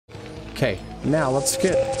Okay, now let's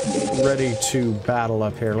get ready to battle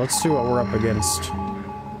up here. Let's see what we're up against.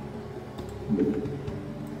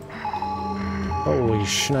 Holy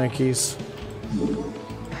shnikes.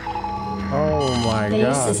 Oh my god.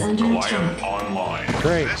 Base is under attack. Online.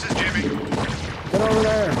 Great. This is Jimmy. Get over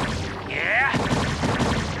there. Yeah.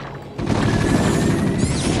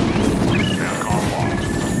 Aircon locked.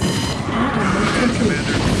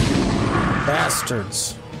 Commander.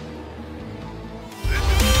 Bastards.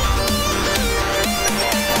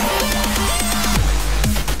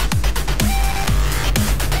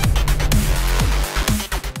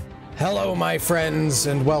 Hello my friends,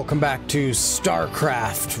 and welcome back to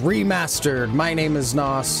StarCraft Remastered. My name is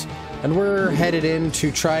Nos, and we're headed in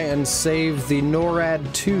to try and save the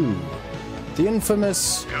NORAD 2. The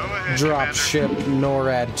infamous dropship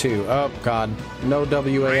NORAD 2. Oh god, no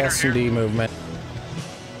WASD movement.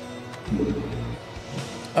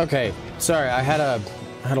 Okay, sorry, I had a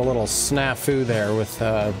little snafu there with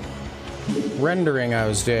rendering I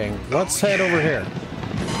was doing. Let's head over here.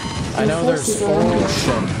 I know there's shit.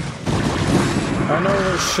 I know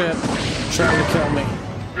there's shit trying to kill me.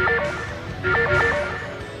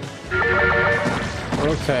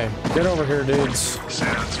 Okay, get over here, dudes.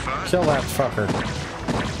 Sounds fun. Kill that fucker.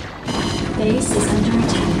 Base is under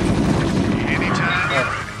attack.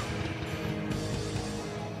 Anytime.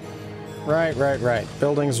 Right.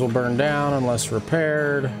 Buildings will burn down unless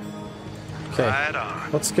repaired. Okay, Right on.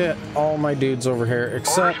 let's get all my dudes over here,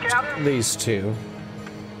 except these two.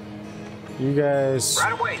 You guys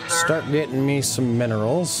start getting me some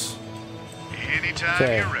minerals. Anytime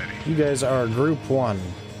Okay, you're ready. you guys are group 1.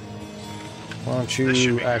 Why don't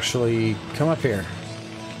you actually come up here?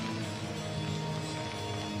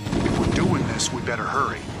 If we're doing this, we better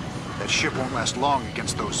hurry. That ship won't last long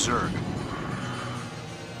against those Zerg.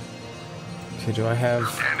 Okay, do I have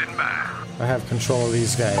Standing by. control of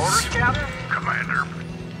these guys? Commander.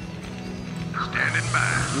 Standing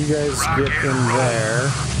by. You guys get in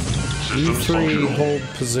there. You three hold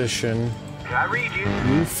position. I read you.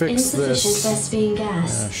 You fix Insufficient this. Vespene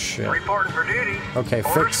gas. Oh shit. Reporting for duty. Okay,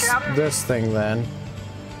 Orders, fix Captain? this thing then.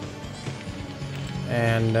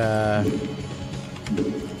 And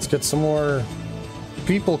let's get some more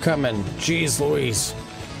people coming. Jeez Louise.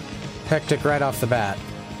 Hectic right off the bat.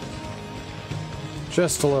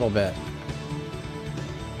 Just a little bit.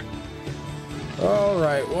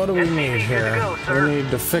 Alright, what do we need here? We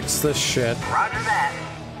need to fix this shit. Roger that.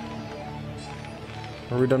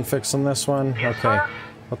 Are we done fixing this one? Yes, Okay. sir.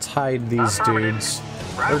 Let's hide these Affirmative. dudes.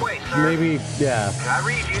 Right Or away, sir. maybe, yeah, I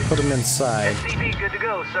read you. put them inside. SCV good to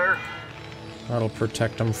go, sir. That'll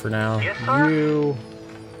protect them for now. Yes, sir. You,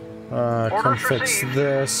 come Orders fix received.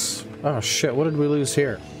 this. Oh shit, what did we lose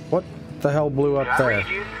here? What the hell blew up I there? read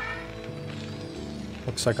you.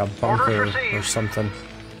 Looks like a bunker Orders or received. something.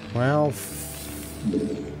 Well,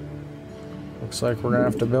 looks like we're gonna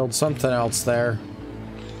have to build something else there.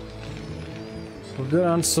 We're good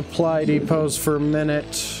on supply depots for a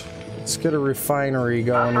minute. Let's get a refinery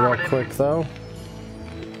going real quick, though.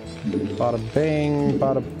 Bada bing,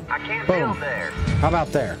 bada I can't boom. build there. How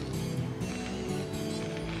about there?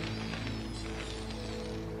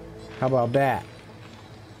 How about that?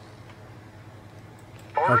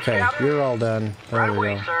 Orders, Okay, Captain? you're all done. There Right we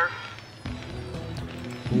away, go. sir.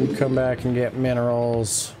 You come back and get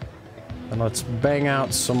minerals. And let's bang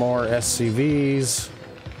out some more SCVs.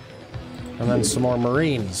 And then some more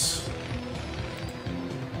Marines.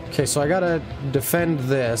 Okay, so I gotta defend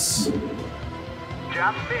this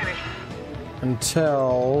Job finished.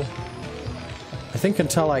 until... I think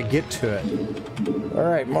until I get to it.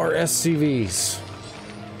 Alright, more SCVs.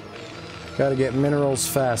 Gotta get minerals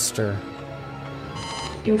faster.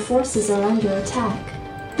 Your forces are under attack.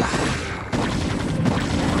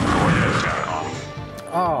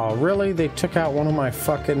 Oh, really? They took out one of my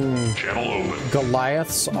fucking Channel open.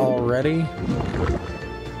 Goliaths already?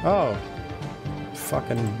 Oh.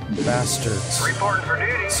 Fucking bastards. Reporting for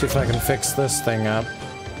duty. See if I can fix this thing up.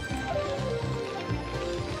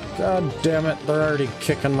 God damn it, they're already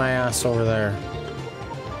kicking my ass over there.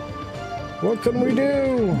 What can we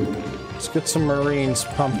do? Let's get some Marines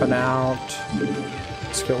pumping out.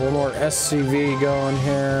 Let's get one more SCV going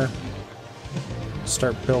here.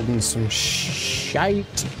 Start building some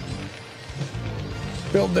shite.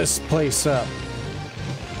 Build this place up.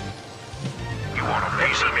 You want a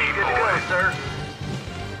piece of me, Good to boy? go, sir.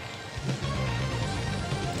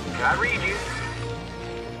 I read you.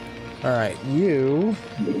 Alright, you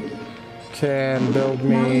can build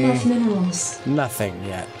Not me enough minerals. nothing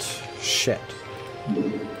yet. Shit.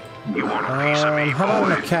 You want a piece of me, How about an boy?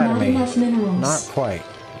 Not academy? enough minerals. Not quite.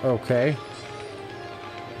 Okay.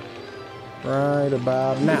 Right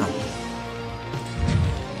about now.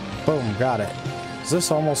 Boom, got it. Is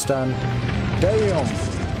this almost done? Damn!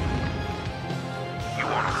 You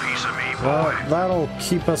want a piece of me, boy? Well, that'll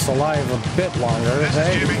keep us alive a bit longer. This is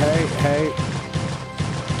Hey, Jimmy. hey.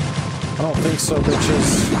 I don't think so,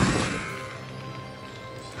 bitches.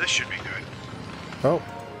 This should be good. Oh.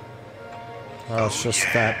 Oh, it's just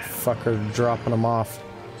that fucker dropping them off.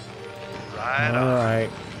 Right on. Alright.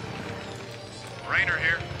 Rainer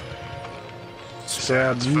here. Let's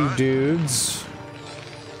grab Sounds you fun. dudes.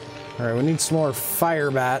 Alright, we need some more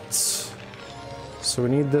fire bats. So we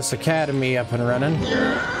need this academy up and running.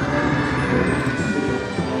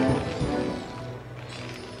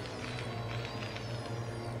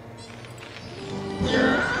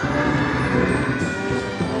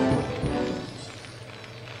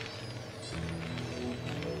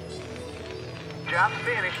 Job's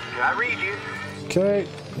finished. I read you. Okay,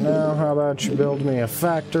 now how about you build me a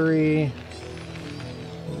factory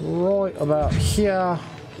right about here.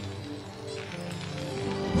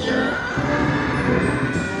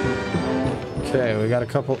 Okay, we got a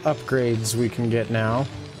couple upgrades we can get now.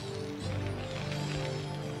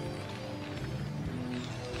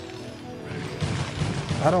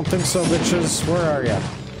 I don't think so, bitches. Where are ya?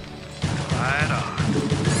 Right on.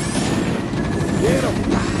 Get 'em!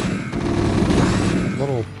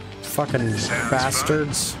 Little fucking Sounds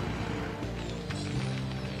bastards.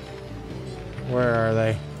 Where are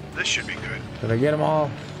they? This should be good. Did I get them all?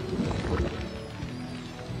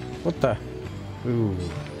 What the? Ooh.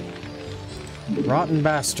 Rotten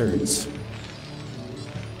bastards.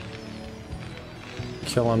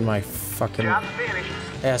 Killing my fucking Job's finished.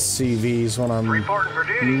 SCVs when I'm Reporting for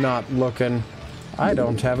duty. not looking. I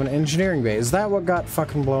don't have an engineering bay. Is that what got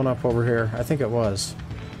fucking blown up over here? I think it was.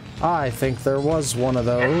 I think there was one of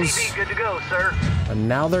those. SCV good to go, sir. And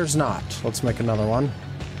now there's not. Let's make another one.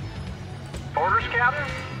 Orders, Captain.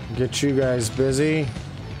 Get you guys busy.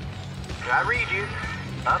 I read you.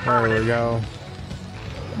 There Affirmative. we go.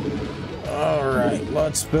 Alright,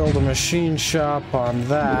 let's build a machine shop on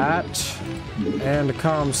that. And a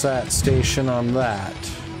comsat station on that.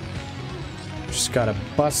 Just gotta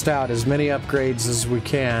bust out as many upgrades as we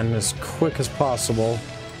can as quick as possible.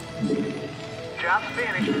 Job's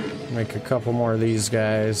finished. Make a couple more of these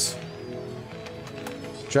guys.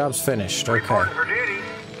 Job's finished, okay. Reporting for duty.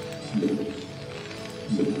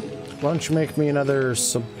 Why don't you make me another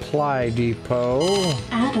supply depot?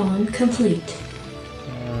 Add-on complete.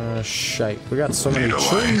 Shite. We got so many Need a light.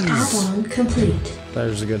 trees. Add-on complete.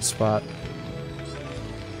 There's a good spot.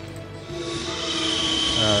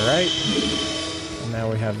 Alright. And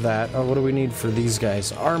now we have that. Oh, what do we need for these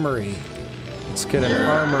guys? Armory. Let's get an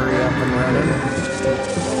armory up and running.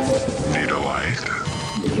 Need a light?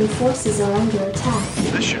 Your forces are under attack.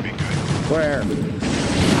 This should be good. Where?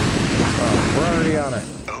 Oh, we're already on it.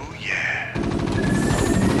 Oh yeah.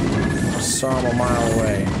 Saw him a mile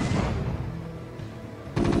away.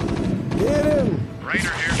 Get him!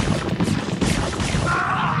 Rainer here.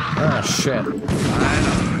 Ah, shit. Right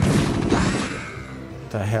on.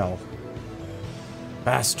 What the hell?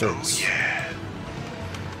 Bastards. Yeah.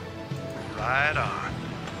 Right on.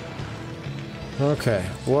 Okay,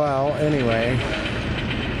 well, anyway.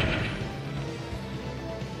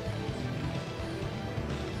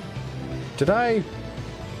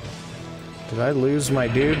 Did I lose my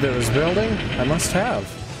dude that was building? I must have.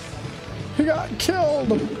 He got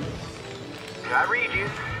killed! I read you.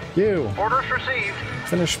 You, Orders received.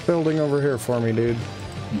 finish building over here for me, dude.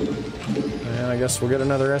 And I guess we'll get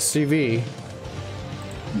another SCV.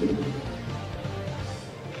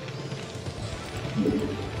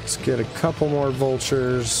 Let's get a couple more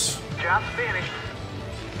vultures. Job's finished.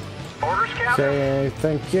 Orders, Captain. Okay,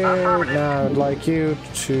 thank you. Now I'd like you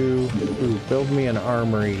to build me an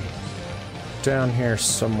armory down here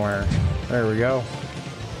somewhere. There we go.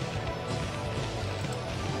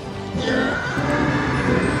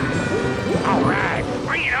 All right,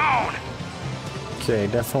 bring it on! Okay,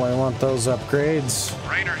 definitely want those upgrades.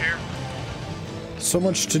 Rainer here. So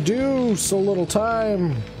much to do, so little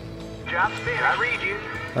time. Job's finished. I read you.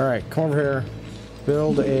 All right, come over here.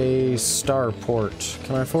 Build a starport.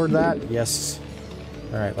 Can I afford that? Yes.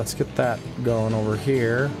 All right, let's get that going over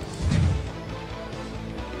here.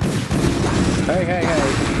 Hey, hey,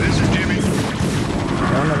 hey. This is Jimmy.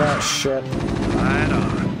 None of that shit. Right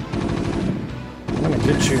on. I'm gonna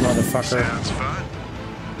get you, motherfucker. Sounds fun.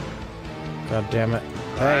 God damn it.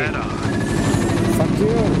 Hey, Right on. fuck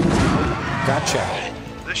you. Gotcha.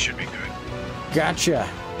 This should be good. Gotcha.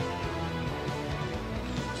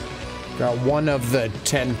 Got one of the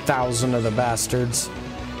 10,000 of the bastards.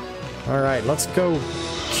 Alright, let's go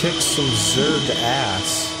kick some Zerg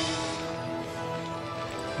ass.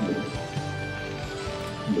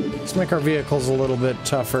 Let's make our vehicles a little bit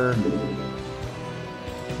tougher.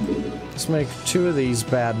 Let's make 2 of these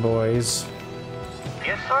bad boys.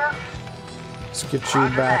 Yes, sir. Let's get you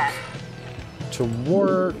back to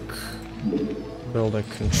work. Build a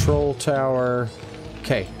control tower.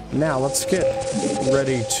 Okay, now let's get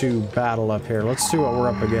ready to battle up here. Let's see what we're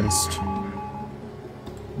up against.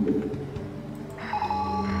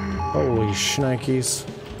 Holy shnikes.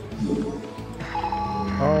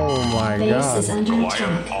 Oh my Base is god. under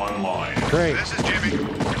attack. Online. Great. This is Jimmy.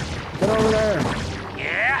 Get over there.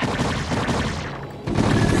 Yeah?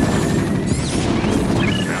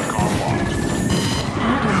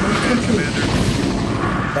 Battle complete.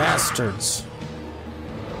 Bastards.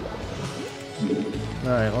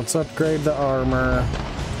 Alright, let's upgrade the armor.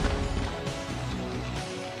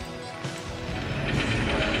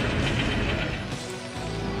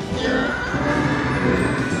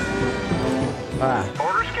 Ah,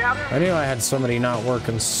 Orders, Captain. I knew I had somebody not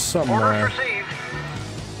working somewhere. Orders received.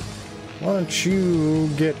 Why don't you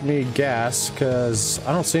get me gas, because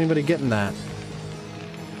I don't see anybody getting that.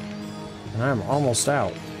 And I'm almost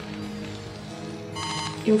out.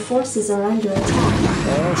 Your forces are under attack.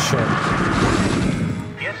 Oh shit.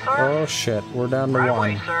 Yes, sir. Oh shit, we're down to Right 1.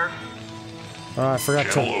 away, sir. Oh, I forgot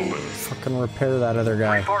to Channel open. fucking repair that other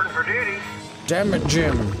guy. Reporting for duty. Damn it,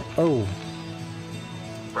 Jim. Oh,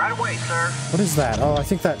 Right away, sir. what is that? Oh, I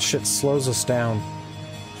think that shit slows us down.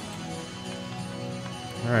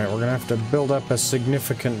 Alright, we're gonna have to build up a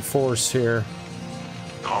significant force here.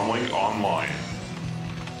 Comlink online.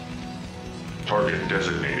 Target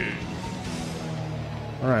designated.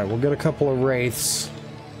 Alright, we'll get a couple of wraiths.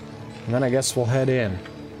 And then I guess we'll head in.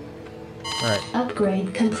 Alright.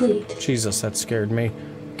 Upgrade complete. Jesus, that scared me.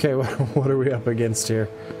 Okay, what are we up against here?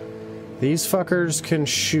 These fuckers can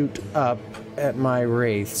shoot up at my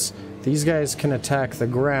wraiths. These guys can attack the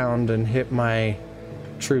ground and hit my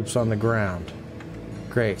troops on the ground.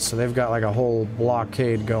 Great, so they've got like a whole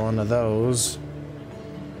blockade going to those.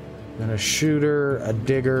 And a shooter, a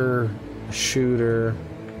digger, a shooter,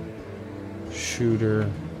 shooter.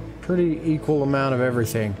 Pretty equal amount of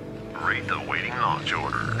everything. Read the waiting launch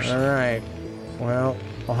orders. Alright. Well,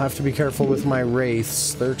 I'll have to be careful with my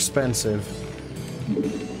wraiths. They're expensive.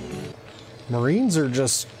 Marines are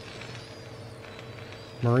just...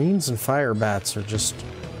 Marines and fire bats are just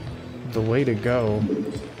the way to go.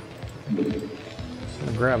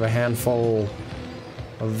 I'll grab a handful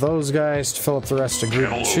of those guys to fill up the rest of Group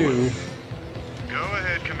 2. Go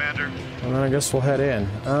ahead, Commander. And then I guess we'll head in.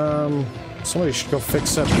 Somebody should go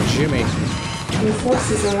fix up Jimmy. Your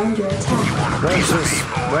forces are under attack. Where's this?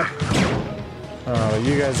 What? Oh,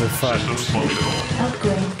 you guys are fucked. Systems functional.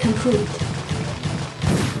 Upgrade complete.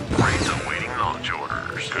 Read the waiting launch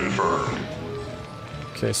orders. Confirmed.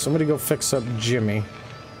 Okay, somebody go fix up Jimmy.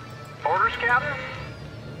 Orders, Captain.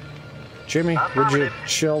 Jimmy, would you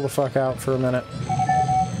chill the fuck out for a minute?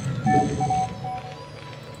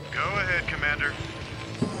 Go ahead, Commander.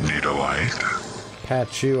 Need a light.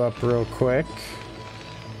 Patch you up real quick.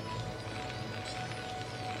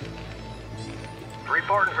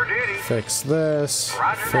 Reporting for duty. Fix this.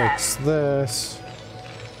 Roger Fix this.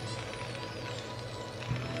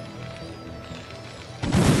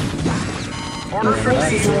 Orders Your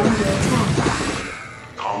forces received. are under attack.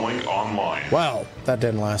 Comlink online. Well, that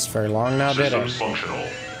didn't last very long now, did Systems it? functional.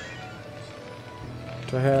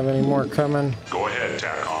 Do I have any more coming? Go ahead,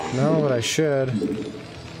 TACOM. No, but I should.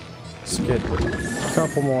 Let's get a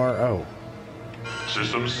couple more. Oh,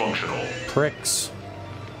 Systems functional. pricks.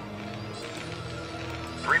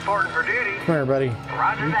 Reporting for duty. Come here, buddy.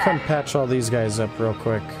 Roger You that. come patch all these guys up real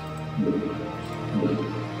quick. You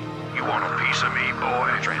want a piece of me, boy?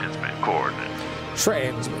 Transmit coordinates.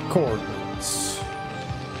 Transmit coordinates.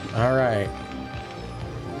 Alright.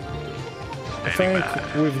 I think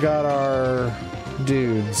we've got our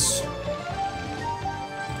dudes.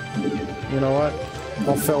 You know what?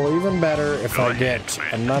 I'll feel even better if I get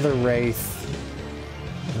another Wraith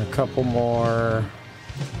and a couple more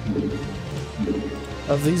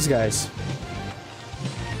of these guys.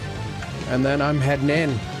 And then I'm heading in.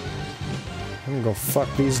 I'm gonna go fuck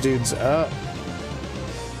these dudes up.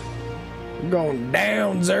 I'm going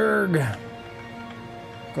down, Zerg.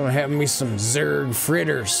 Gonna have me some Zerg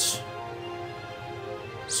fritters.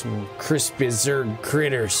 Some crispy Zerg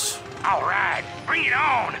critters. All right, bring it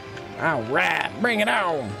on. Alright, bring it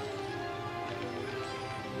on.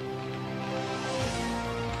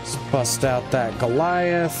 Let's bust out that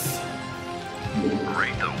Goliath.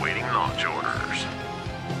 Read the waiting launch orders.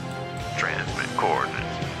 Transmit coordinates.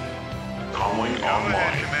 Comlink Go ahead,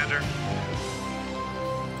 online. Commander.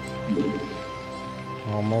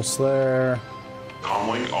 Almost there.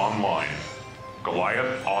 Comlink online.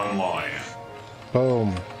 Goliath online.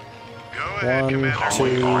 Boom. Go ahead, 1, Commander.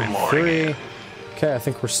 2, 3. Okay, I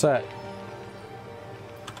think we're set.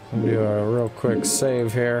 I'll do a real quick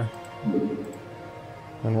save here.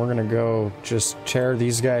 And we're gonna go just tear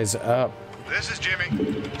these guys up. This is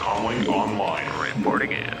Jimmy. Calling online.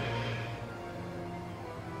 Reporting in.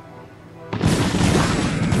 Go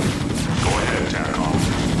ahead, TACOM.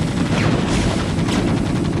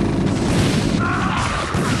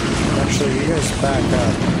 Actually, you guys back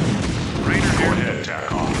up. Go ahead,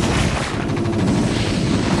 TACOM.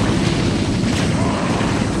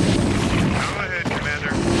 Go ahead,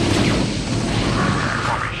 Commander.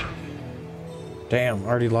 Formation. Damn,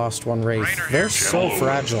 already lost one Wraith. Rainer They're here. so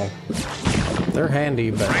fragile. They're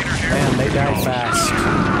handy, but man, they die fast. Go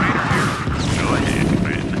ahead,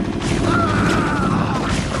 Commander.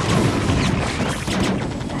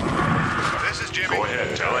 This is Jimmy. Go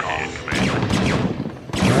ahead, TACOM.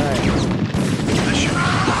 Alright, This should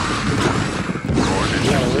we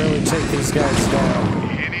gotta really take these guys down.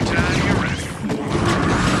 be anytime you're ready.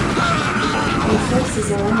 Your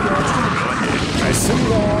forces are under attack. I see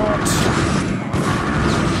that.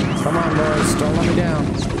 Come on, boys, don't let me down.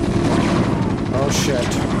 Oh shit.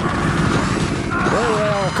 Where are they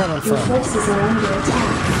all coming Your from? forces are under attack.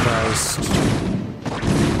 Christ.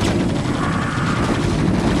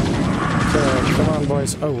 Okay, come on,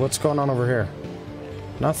 boys. Oh, what's going on over here?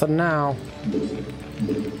 Nothing now.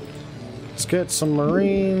 Let's get some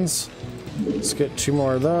Marines. Let's get 2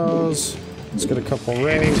 more of those. Let's get a couple Anytime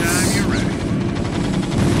Wraiths. you're ready.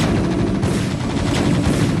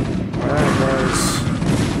 Alright, boys.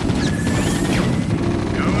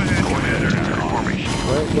 Go ahead, Commander.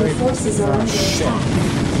 Wait, Your wait. forces are Oh, under shit. attack.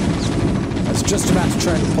 I was just about to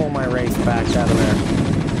try and pull my Wraith back out of there.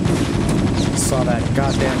 Saw that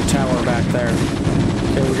goddamn tower back there.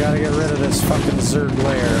 Okay, we gotta get rid of this fucking Zerg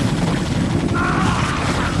lair.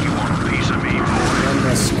 You want a piece of me, boy? And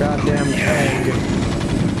this goddamn egg.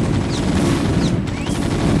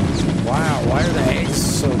 Wow, why are the eggs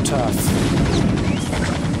so tough?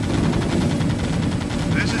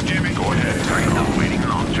 This is Jimmy. Go ahead, TACOM. Waiting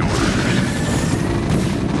on George.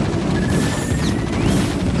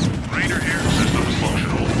 Rainer here. Systems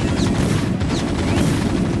functional.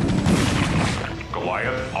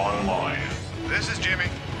 Goliath online. This is Jimmy.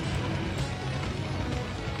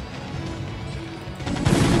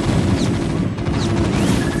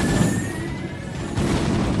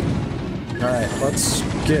 Alright, let's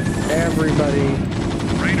get everybody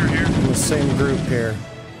Rainer here. in the same group here.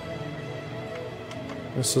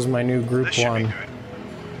 This is my new group This should be 1.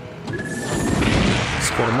 good. Let's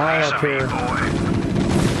get them all up here. Boy.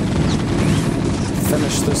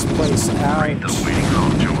 Finish this place out. Waiting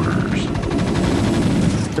on George.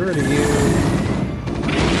 Get rid of you.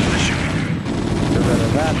 This should be good. Get rid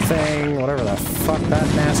of that thing. Whatever the fuck that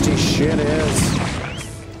nasty shit is.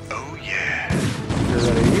 Oh yeah. Get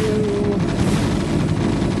rid of you.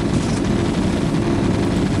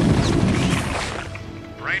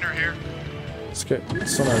 Rainer here. Let's get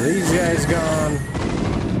some of these guys gone.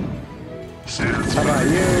 Sounds How about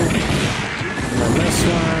you? And then this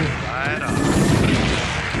one. right on.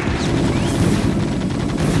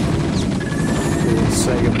 We'll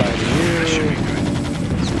say goodbye This should to be you.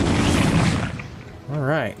 good.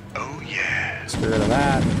 Alright. Oh yeah. Let's get rid of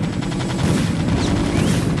that.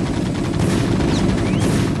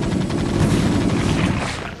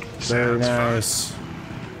 Very Sounds nice. fun.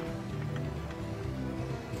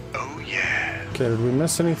 Oh yeah. Okay, did we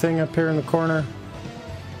miss anything up here in the corner?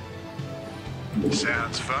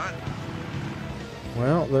 Sounds fun.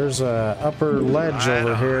 Well, there's a upper ledge Right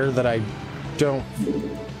over on. here that I don't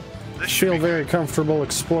This should feel be very good. comfortable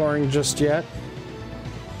exploring just yet.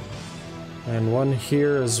 And one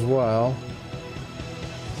here as well.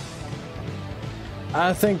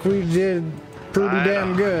 I think we did pretty Right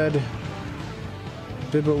damn on. good.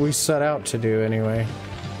 Did what we set out to do anyway.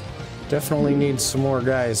 Definitely need some more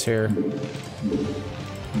guys here.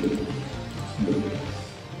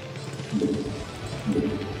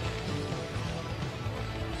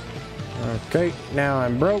 Okay, now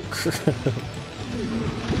I'm broke.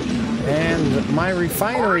 And my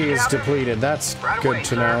refinery is depleted. That's Right good away, to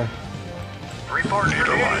sir. know. Reporting for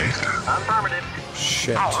duty. Affirmative.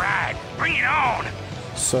 Shit. All right, bring it on.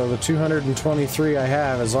 So the 223 I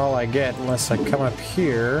have is all I get unless I come up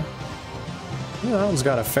here. Well, that one's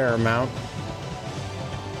got a fair amount.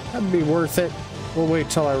 That'd be worth it. We'll wait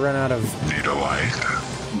till I run out of Need a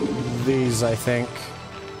light. these, I think.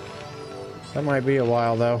 That might be a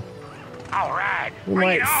while, though. All right, We bring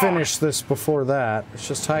might it on. finish this before that. It's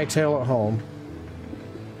just hightail it home.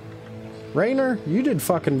 Rainer, you did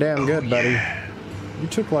fucking damn good, buddy. You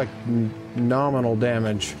took like nominal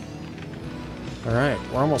damage. Alright,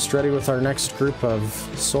 we're almost ready with our next group of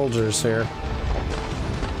soldiers here.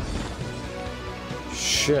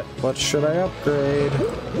 Shit, what should I upgrade?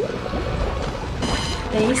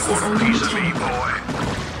 Base is under attack.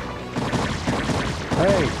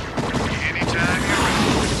 Hey! Anytime you're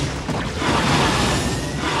ready.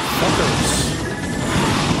 Fuckers!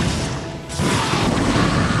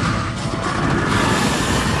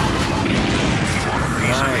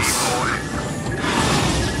 Nice.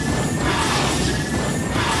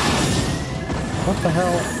 What the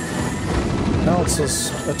hell else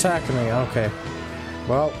is attacking me? Okay.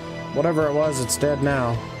 Well, whatever it was, it's dead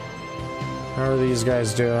now. How are these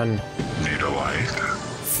guys doing? Need a light.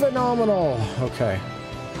 Phenomenal! Okay.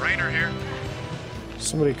 Rainer here.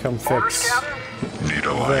 Somebody come Orders, fix Captain? Need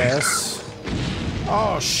a light. this.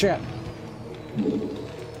 Oh, shit!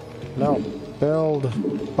 No.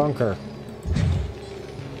 Build bunker.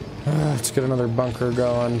 Let's get another bunker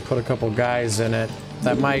going. Put a couple guys in it.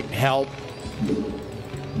 That might help.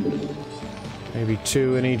 Maybe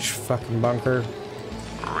 2 in each fucking bunker.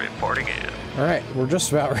 Reporting in. Alright, we're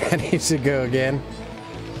just about ready to go again.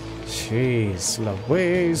 Jeez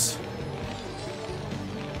Louise.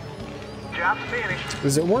 Job's finished.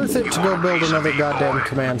 Is it worth it to go build another goddamn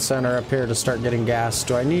command center up here to start getting gas?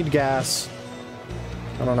 Do I need gas?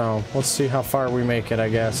 I don't know. Let's see how far we make it, I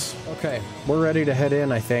guess. Okay, we're ready to head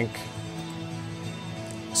in, I think.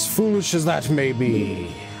 As foolish as that may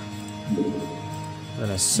be. We're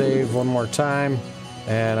gonna save one more time,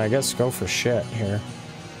 and I guess go for shit here.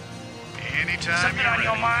 Anytime Something you're on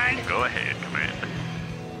your ready. mind? Go ahead, Commander.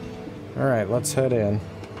 Alright, let's head in.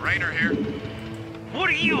 Rainer here. What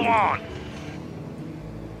do you want?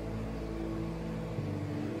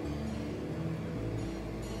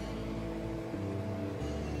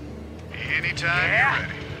 Anytime Yeah? you're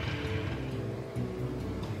ready.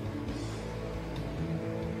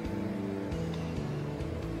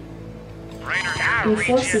 Rainer here. I Your reach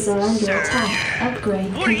forces you. are under Sir. attack.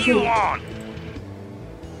 Upgrade What do you complete. want?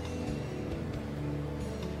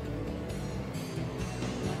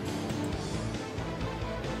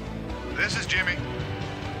 This is Jimmy.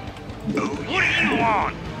 What do you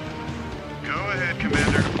want? Go ahead,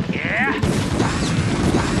 Commander. Yeah?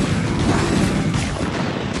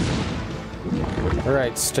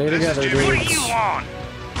 Alright, stay This is together, Jimmy. What do dudes. you want?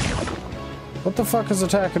 What the fuck is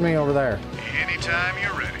attacking me over there? Anytime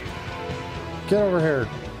you're ready. Get over here,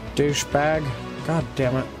 douchebag. God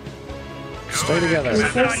damn it. Stay together. Your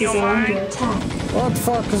Something on forces your are under mind? attack. What the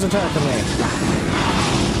fuck is attacking me?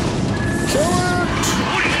 Kill it!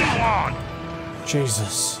 What do you want?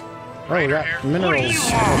 Jesus. Oh, we got What do minerals you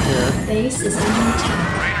up want? here. Base is under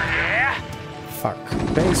attack. Yeah? Fuck.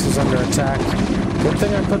 Base is under attack. Good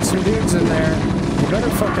thing I put some dudes in there. You better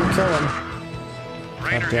fucking kill him.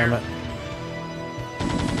 Rainer God damn here. it. Go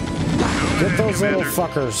Get ahead, those little Commander.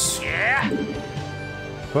 fuckers. Yeah?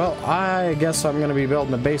 Well, I guess I'm gonna be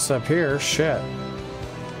building a base up here. Shit.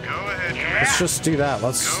 Go ahead, Yeah? Commander. Let's just do that.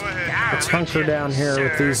 Let's Go ahead. let's hunker down here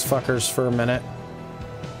with these fuckers for a minute.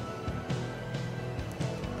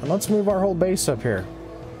 And let's move our whole base up here.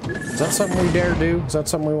 Is that something we dare do? Is that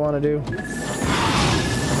something we want to do? This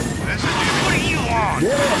is Jimmy. What do you want?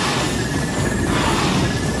 Get it!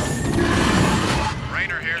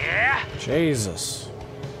 Rainer here. Yeah? Jesus.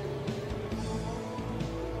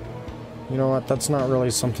 You know what? That's not really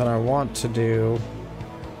something I want to do.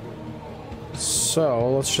 So,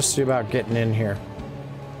 let's just see about getting in here.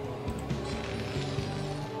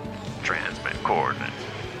 Transmit coordinates.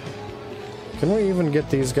 Can we even get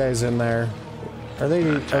these guys in there? Are they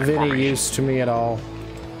of any use to me at all?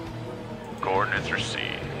 Coordinates received.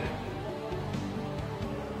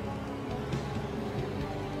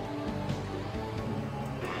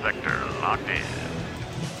 Vector locked in.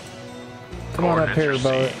 Come on up here, Coordinates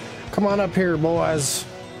boy. received. Come on up here, boys.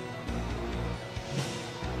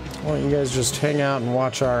 Why don't you guys just hang out and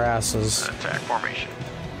watch our asses? Attack formation.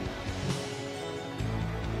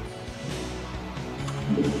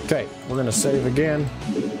 Okay, we're gonna save again.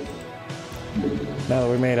 Now that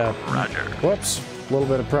we made a Roger. whoops, a little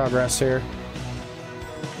bit of progress here.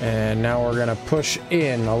 And now we're gonna push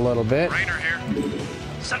in a little bit. Rainer here.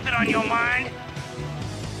 Something on your mind?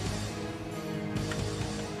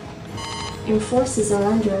 Your forces are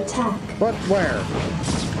under attack. What? Where?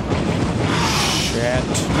 Shit.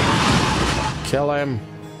 Kill him.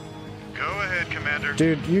 Go ahead, Commander.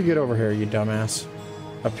 Dude, you get over here, you dumbass.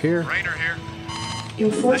 Up here? Rainer here.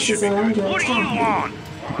 Your forces are under What do you attack. want?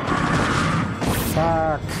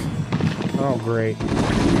 Fuck. Oh, great.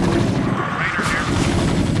 Rainer here.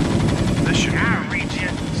 This should be I good. reach you.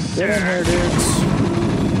 Get in here, dudes.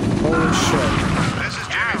 Holy shit. This is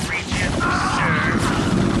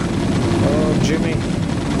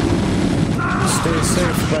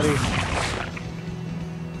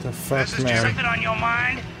Fuck, man. Something on your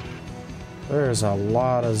mind? There's a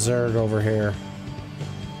lot of Zerg over here.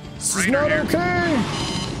 This is not okay!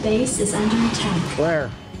 Base is under attack. Where?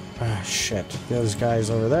 Ah, shit. Those guys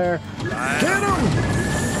over there. Get them!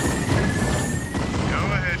 Go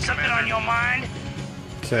ahead, something on your mind?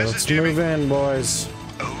 Okay, let's move in, boys.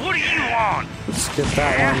 What do you want? Let's get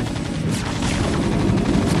that one.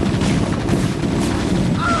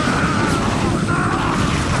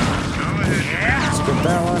 Go ahead. Let's get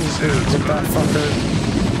that one. Ooh, get that fucker.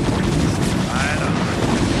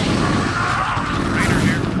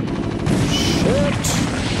 Shit!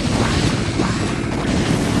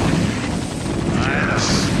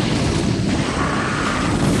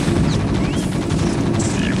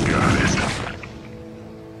 You got it.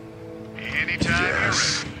 Anytime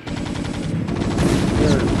Yes.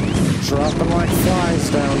 They're dropping like flies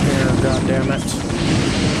down here, goddammit.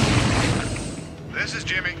 This is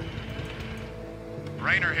Jimmy.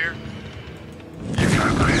 Rainer here. You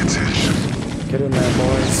got my attention. Get in there,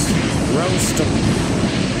 boys. Roast them.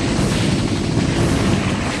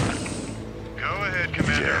 Go ahead,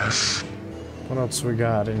 Commander. Yes. What else we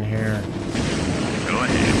got in here? Go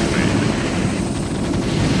ahead, man.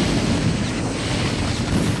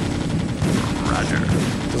 Roger.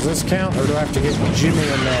 Does this count, or do I have to get Jimmy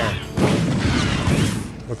in there?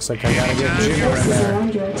 Looks like I gotta get Your Jimmy in forces are there.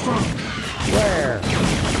 under attack. Where?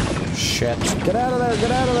 Shit. Get out of there,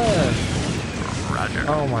 get out of there! Roger.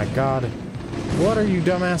 Oh my god. What are you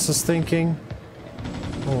dumbasses thinking?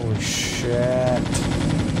 Holy shit.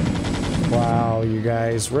 Wow, you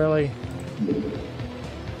guys, really?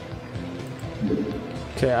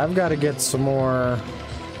 Okay, I've got to get some more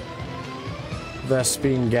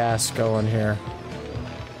Vespine gas going here.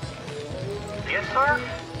 Yes, sir?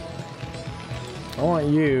 I want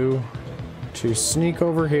you to sneak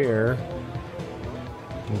over here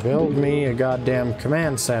and build me a goddamn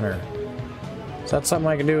command center. Is that something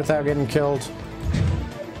I can do without getting killed?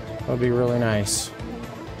 That would be really nice.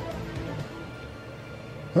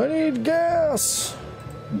 I need gas!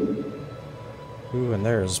 Ooh, and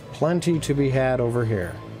there's plenty to be had over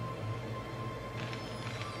here.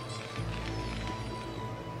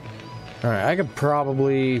 Alright, I could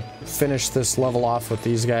probably finish this level off with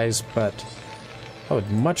these guys, but I would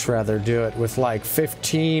much rather do it with like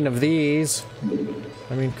 15 of these.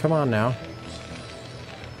 I mean, come on now.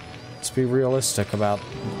 Let's be realistic about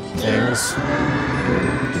things.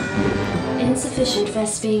 Insufficient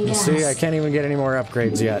Vespine gas. See, I can't even get any more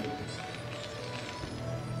upgrades yet.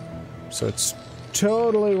 So it's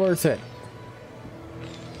totally worth it.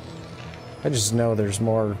 I just know there's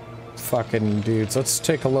more fucking dudes. Let's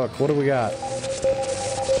take a look. What do we got?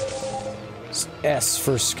 It's S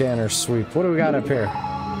for scanner sweep. What do we got up here?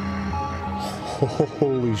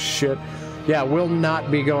 Holy shit. Yeah, we'll not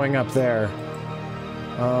be going up there.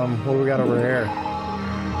 What do we got over here?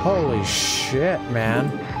 Holy shit,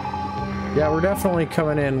 man. Yeah, we're definitely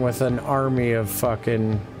coming in with an army of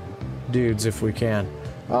fucking dudes if we can.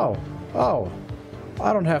 Oh,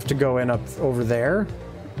 I don't have to go in up over there.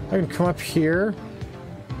 I can come up here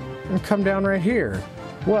and come down right here.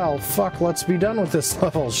 Well, fuck, let's be done with this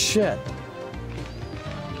level. Shit.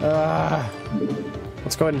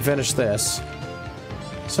 Let's go ahead and finish this.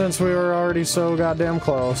 Since we were already so goddamn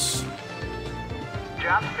close.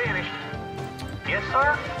 Job's finished. Yes,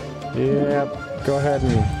 sir? Yep, go ahead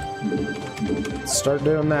and start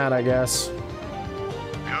doing that, I guess. Go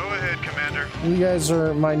ahead, Commander. You guys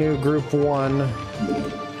are my new Group 1. Right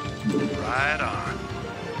on.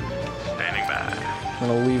 Standing by. I'm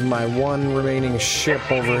gonna leave my one remaining ship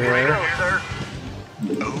over here. sir.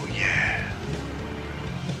 Oh, yeah.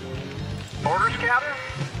 Orders, Captain?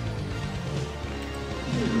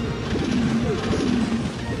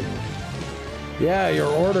 Yeah, your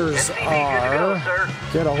orders are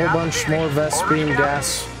get a whole bunch more Vespine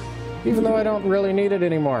gas, even though I don't really need it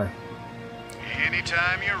anymore.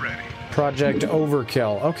 Anytime you're ready. Project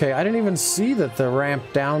Overkill. Okay, I didn't even see that the ramp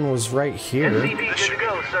down was right here. Good to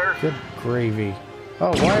go, sir. Good gravy.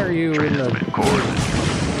 Oh, why are you in the... Transmit coordinates.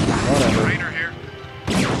 Whatever. Rainer here.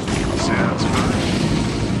 Sounds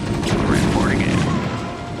fine. Reporting in.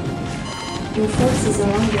 Your forces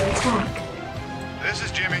are under attack. This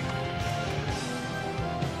is Jimmy.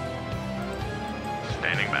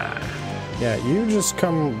 Standing by. Yeah, you just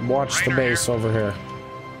come watch the base over here.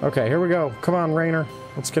 Okay, here we go. Come on, Rainer.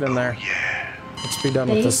 Let's get in there. Yeah. Let's be done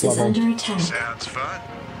with this Base is level. under attack. Sounds fun.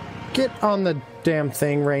 Get on the damn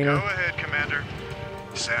thing, Go Rainer. ahead, Commander.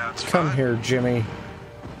 Sounds Come fun. here, Jimmy.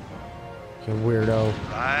 You weirdo.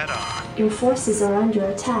 Right on. Your forces are under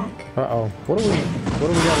attack. Uh-oh. What do we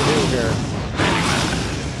gotta do here?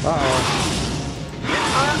 Uh-oh.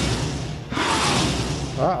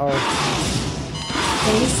 Uh-oh.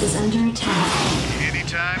 Base is under attack.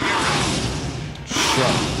 Anytime you're ready.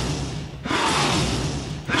 Shit.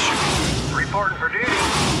 This should be good. Reporting for duty.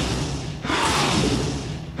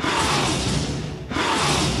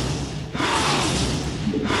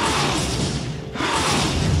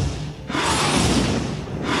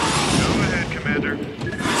 Go ahead, Commander.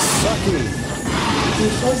 Sucky. Your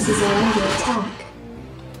forces are under attack.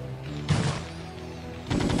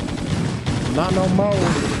 Not no more.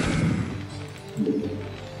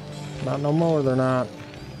 Not no more, they're not.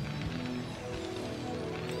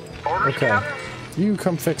 Orders, Okay. Captain? You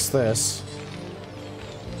come fix this.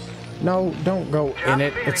 No, don't go in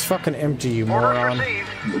it. It's fucking empty, you Orders moron.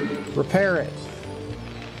 received. Repair it.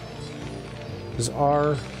 Is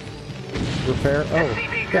R repair? Oh,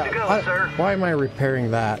 SCV good to go, sir. why am I repairing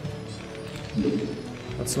that?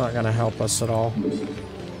 That's not gonna help us at all.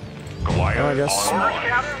 Goliath I guess Orders, online.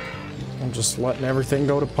 Captain? I'm just letting everything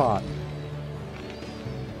go to pot.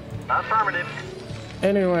 Affirmative.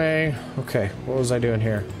 Anyway, okay, what was I doing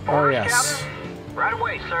here? Oh, Orders, yes. Captain? Right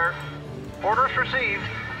away, sir. Orders received.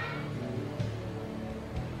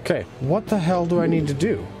 Okay, what the hell do I need to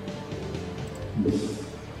do?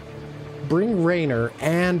 Bring Raynor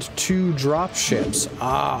and 2 drop ships.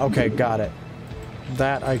 Ah, okay, got it.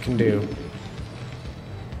 That I can do.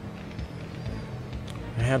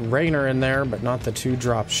 I had Raynor in there, but not the 2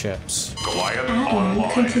 drop ships. Goliath Add-on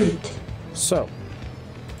online. complete. So,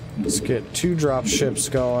 let's get 2 drop ships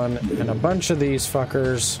going and a bunch of these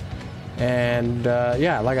fuckers. And,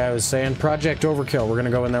 yeah, like I was saying, Project Overkill. We're gonna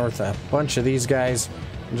go in there with a bunch of these guys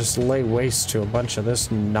and just lay waste to a bunch of this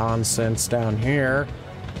nonsense down here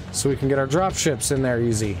so we can get our drop ships in there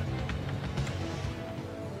easy.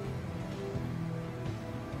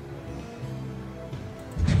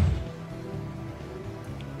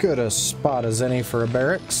 Good a spot as any for a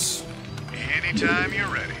barracks. Anytime you're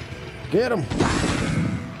ready. Get him!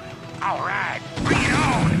 All right. Bring it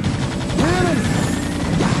on. Get him!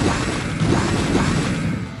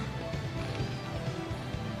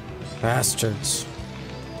 Bastards.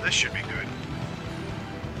 This should be good.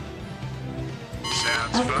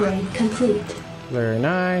 Sounds fun. Upgrade complete. Very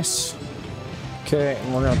nice. Okay,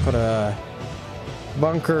 and we're gonna put a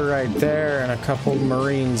bunker right there and a couple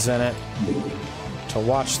Marines in it to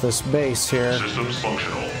watch this base here. Systems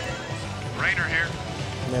functional. Raynor here.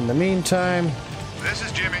 And in the meantime, This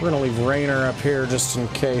is Jimmy. we're gonna leave Raynor up here just in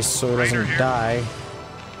case so he Raynor doesn't here. die.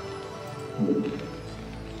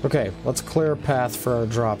 Okay, let's clear a path for our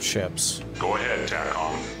drop ships. Go ahead,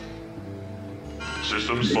 TACOM.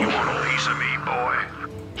 Systems functional. Piece of me, boy.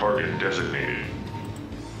 Target designated.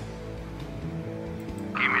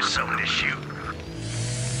 Give me something to shoot.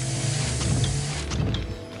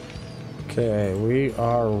 Okay, we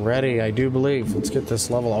are ready, I do believe. Let's get this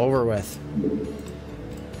level over with.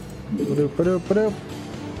 Ba-doop, ba-doop, ba-doop.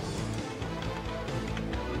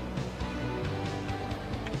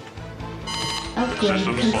 Upgrade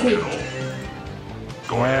Systems complete. functional.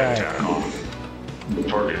 Go ahead, Alright. TACOM.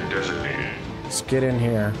 Target designated. Let's get in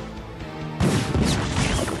here.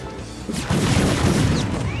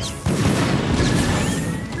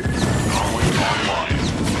 Comlink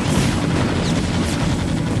online.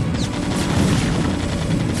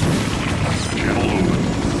 Channel open.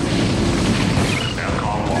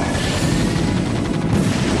 TACOM locked.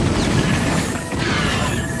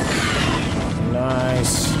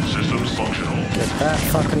 Nice. Systems functional. Get that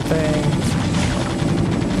fucking thing.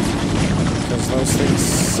 Because those things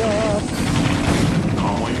suck.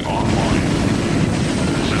 Comlink online.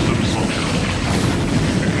 Systems functional.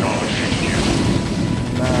 Acknowledge HQ.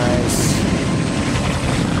 Nice.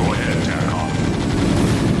 Go ahead, TACOM.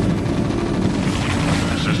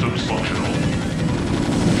 Systems functional.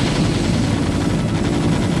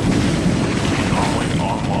 Comlink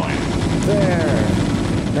online. There.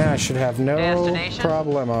 Now I should have no Destination?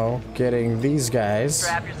 problemo getting these guys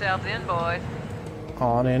Strap yourselves in, boys.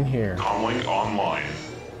 on in here. Comlink online.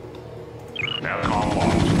 TACOM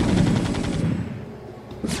locked.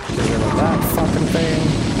 Get rid of that fucking thing.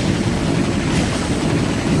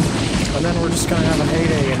 And then we're just gonna have a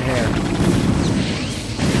heyday in here.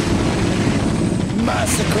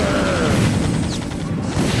 Massacre!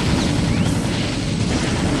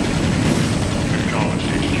 Acknowledge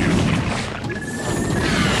HQ.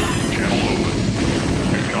 Channel open.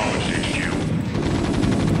 Acknowledge HQ.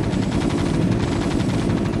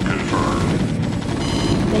 Confirmed.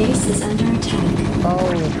 Base is under attack.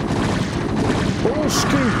 Oh. Oh,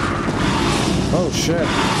 skeet. Oh, shit.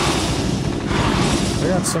 We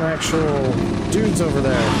got some actual dudes over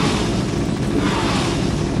there.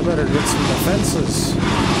 I better get some defenses.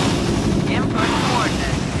 Input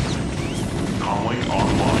coordinates. Comlink Deploying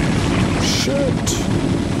online. Shit.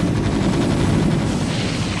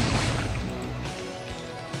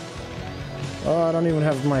 Oh, I don't even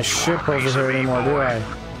have my ship over here anymore, do I?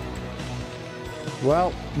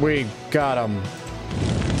 Well, we got him.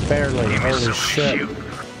 Barely. Holy shit.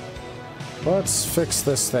 Let's fix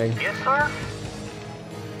this thing. Yes, sir.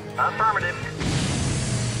 Affirmative.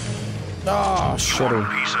 Oh,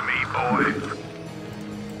 shitty. Piece of me, boy.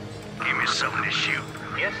 Give me something to shoot.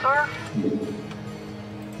 Yes, sir.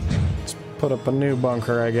 Let's put up a new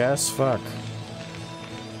bunker, I guess. Fuck.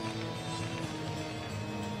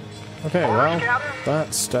 Okay, well,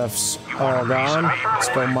 that stuff's all gone. Let's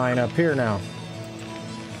go mine up here now.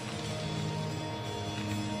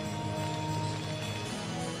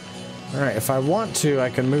 Alright, if I want to, I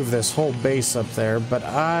can move this whole base up there, but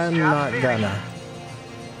I'm not gonna.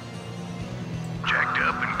 Jacked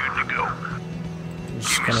up and good to go. I'm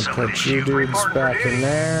just gonna put you dudes back in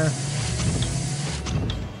there.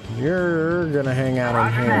 You're gonna hang out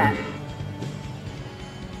in here.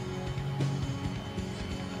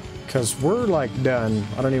 Because we're like done.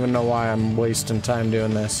 I don't even know why I'm wasting time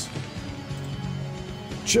doing this.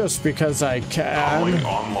 Just because I Calling can.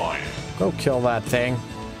 online. Go kill that thing.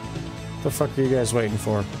 The fuck are you guys waiting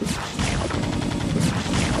for?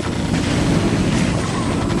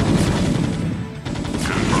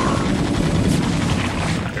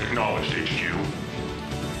 Acknowledged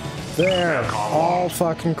HQ. There, all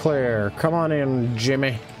fucking clear. Come on in,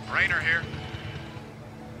 Jimmy. Rainer here.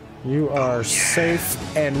 You are safe,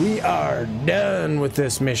 and we are done with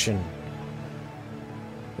this mission.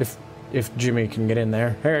 If Jimmy can get in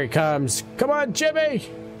there. Here he comes. Come on, Jimmy!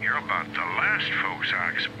 You're about the last folks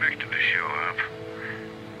I expected to show up.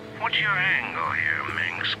 What's your angle here,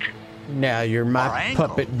 Minsk? Now you're Our my angle?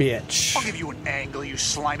 puppet bitch. I'll give you an angle, you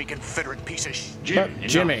slimy Confederate piece of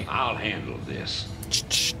Jimmy. I'll handle this.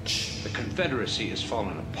 The Confederacy has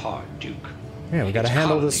fallen apart, Duke. Yeah, we gotta Its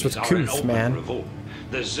handle this with colonies are in couth, open man. revolt.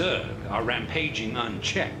 The Zerg are rampaging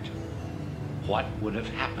unchecked. What would have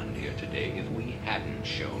happened here today if we hadn't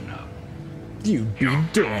shown up? You'd be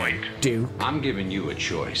dead, Duke. I'm giving you a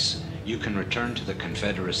choice. You can return to the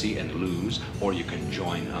Confederacy and lose, or you can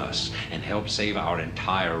join us and help save our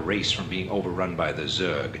entire race from being overrun by the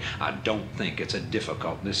Zerg. I don't think it's a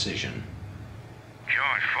difficult decision.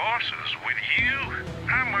 Join forces with you?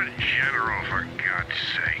 I'm a general, for God's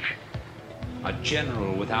sake. A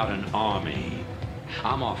general without an army.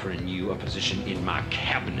 I'm offering you a position in my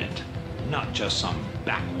cabinet, not just some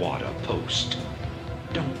backwater post.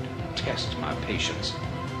 Don't test my patience,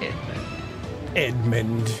 Edmund.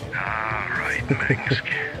 Edmund. All right, Minsk.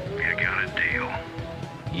 You got a deal.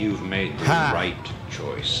 You've made the Ha. right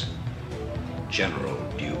choice, General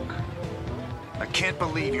Duke. I can't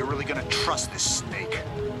believe you're really gonna trust this snake.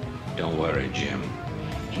 Don't worry, Jim.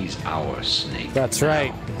 He's our snake. That's now.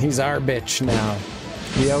 right. He's our bitch now.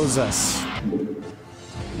 He owes us.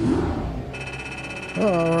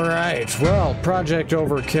 Alright, well, Project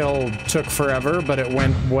Overkill took forever, but it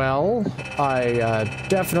went well. I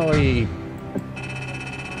definitely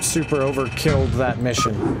super overkilled that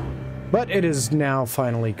mission. But it is now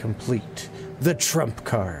finally complete. The Trump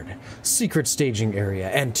Card. Secret Staging Area,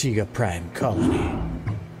 Antigua Prime Colony.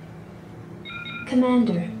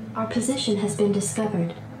 Commander, our position has been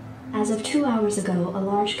discovered. As of 2 hours ago, a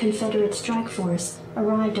large Confederate strike force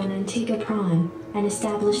arrived on Antigua Prime and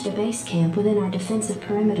established a base camp within our defensive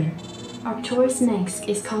perimeter. Arcturus Minsk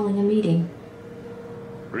is calling a meeting.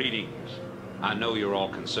 Greetings. I know you're all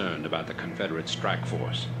concerned about the Confederate strike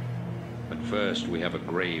force. But first, we have a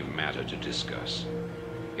grave matter to discuss.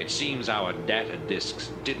 It seems our data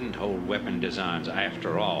disks didn't hold weapon designs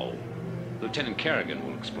after all. Lieutenant Kerrigan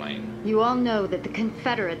will explain. You all know that the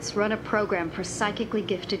Confederates run a program for psychically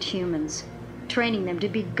gifted humans, training them to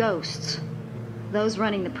be ghosts. Those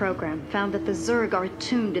running the program found that the Zerg are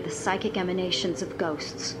attuned to the psychic emanations of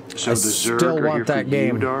ghosts. So I the Zerg still are want here that for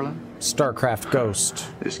game. you, darling? StarCraft Ghost.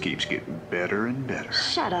 This keeps getting better and better.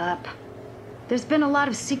 Shut up. There's been a lot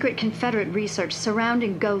of secret Confederate research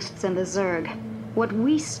surrounding ghosts and the Zerg. What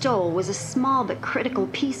we stole was a small but critical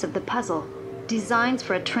piece of the puzzle. Designs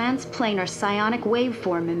for a transplanar psionic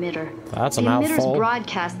waveform emitter. That's a the mouthful. emitters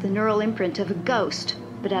broadcast the neural imprint of a ghost,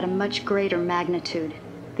 but at a much greater magnitude.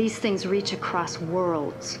 These things reach across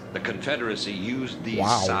worlds. The Confederacy used these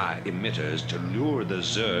Wow. psi emitters to lure the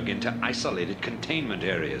Zerg into isolated containment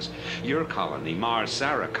areas. Your colony,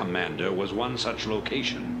 Mars-Sara Commander, was one such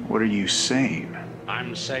location. What are you saying?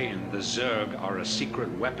 I'm saying the Zerg are a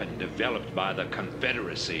secret weapon developed by the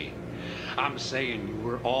Confederacy. I'm saying you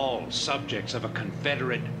were all subjects of a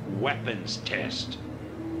Confederate weapons test.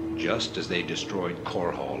 Just as they destroyed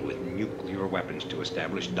Core Hall with nuclear weapons to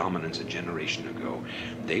establish dominance a generation ago,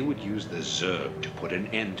 they would use the Zerg to put an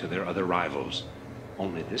end to their other rivals.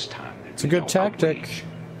 Only this time, it's a good tactic. Outrage.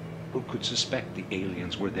 Who could suspect the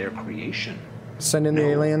aliens were their creation? Send in the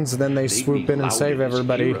aliens, and then they swoop in and save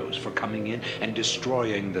everybody. Heroes for coming in and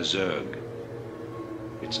destroying the Zerg.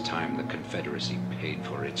 It's time the Confederacy paid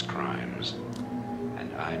for its crimes,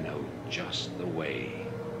 and I know just the way.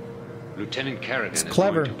 Lieutenant Kerrigan is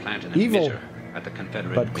clever. going to plant an Evil, emitter at the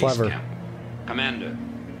Confederate but base clever. camp. Commander,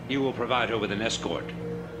 you will provide her with an escort.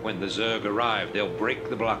 When the Zerg arrive, they'll break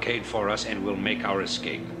the blockade for us and we'll make our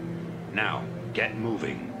escape. Now, get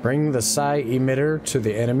moving. Bring the psi emitter to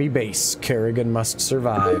the enemy base. Kerrigan must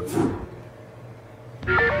survive.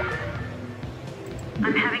 I'm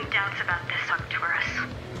having doubts about this, Arcturus.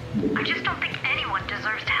 I just don't think anyone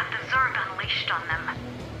deserves to have the Zerg unleashed on them.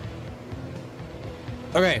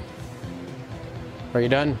 Okay. Are you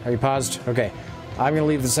done? Are you paused? Okay. I'm going to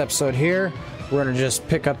leave this episode here. We're going to just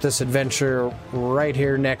pick up this adventure right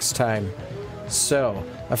here next time. So,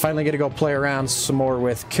 I finally get to go play around some more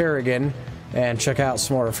with Kerrigan and check out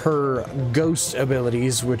some more of her ghost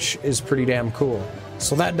abilities, which is pretty damn cool.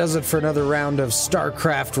 So that does it for another round of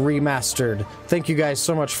StarCraft Remastered. Thank you guys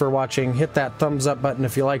so much for watching. Hit that thumbs up button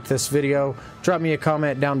if you liked this video. Drop me a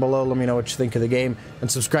comment down below. Let me know what you think of the game. And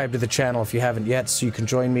subscribe to the channel if you haven't yet so you can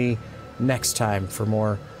join me next time for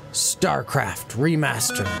more StarCraft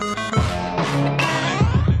Remastered.